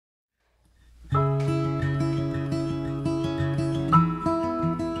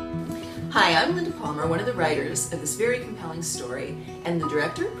Hi, I'm Linda Palmer, one of the writers of this very compelling story, and the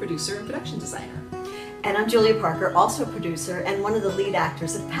director, producer, and production designer. And I'm Julia Parker, also a producer and one of the lead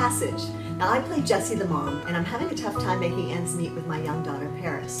actors of Passage. Now I play Jessie the mom, and I'm having a tough time making ends meet with my young daughter,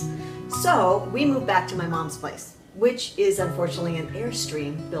 Paris. So we moved back to my mom's place, which is unfortunately an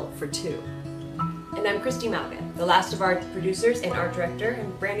Airstream built for two. And I'm Krisd, Mauga, the last of our producers and art director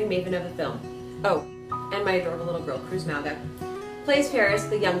and brand new maven of the film. Oh, and my adorable little girl, Kruiz Mauga, plays Paris,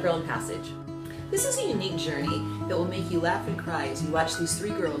 the young girl in Passage. This is a unique journey that will make you laugh and cry as you watch these three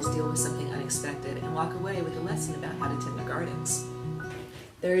girls deal with something unexpected and walk away with a lesson about how to tend their gardens.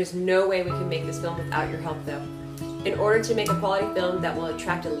 There is no way we can make this film without your help, though. In order to make a quality film that will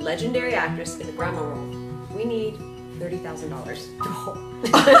attract a legendary actress in the grandma role, we need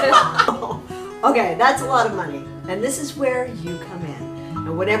 $30,000. Okay, that's a lot of money, and this is where you come in.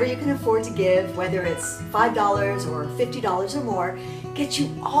 And whatever you can afford to give, whether it's $5 or $50 or more, gets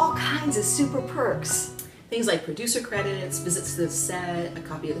you all kinds of super perks. Things like producer credits, visits to the set, a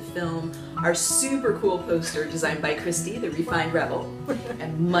copy of the film, our super cool poster designed by Krisd, the refined rebel,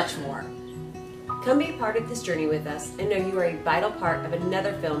 and much more. Come be a part of this journey with us and know you are a vital part of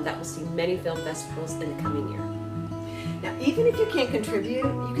another film that will see many film festivals in the coming year. Now, even if you can't contribute,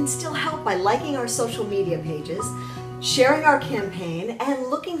 you can still help by liking our social media pages, sharing our campaign, and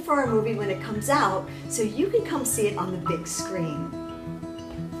looking for our movie when it comes out so you can come see it on the big screen.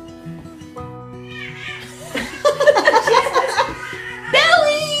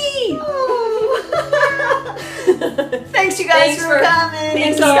 Billy! Oh. Thanks you guys for coming.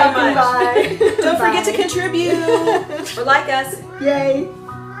 Thanks so much. By. Don't forget to contribute! Or like us. Yay!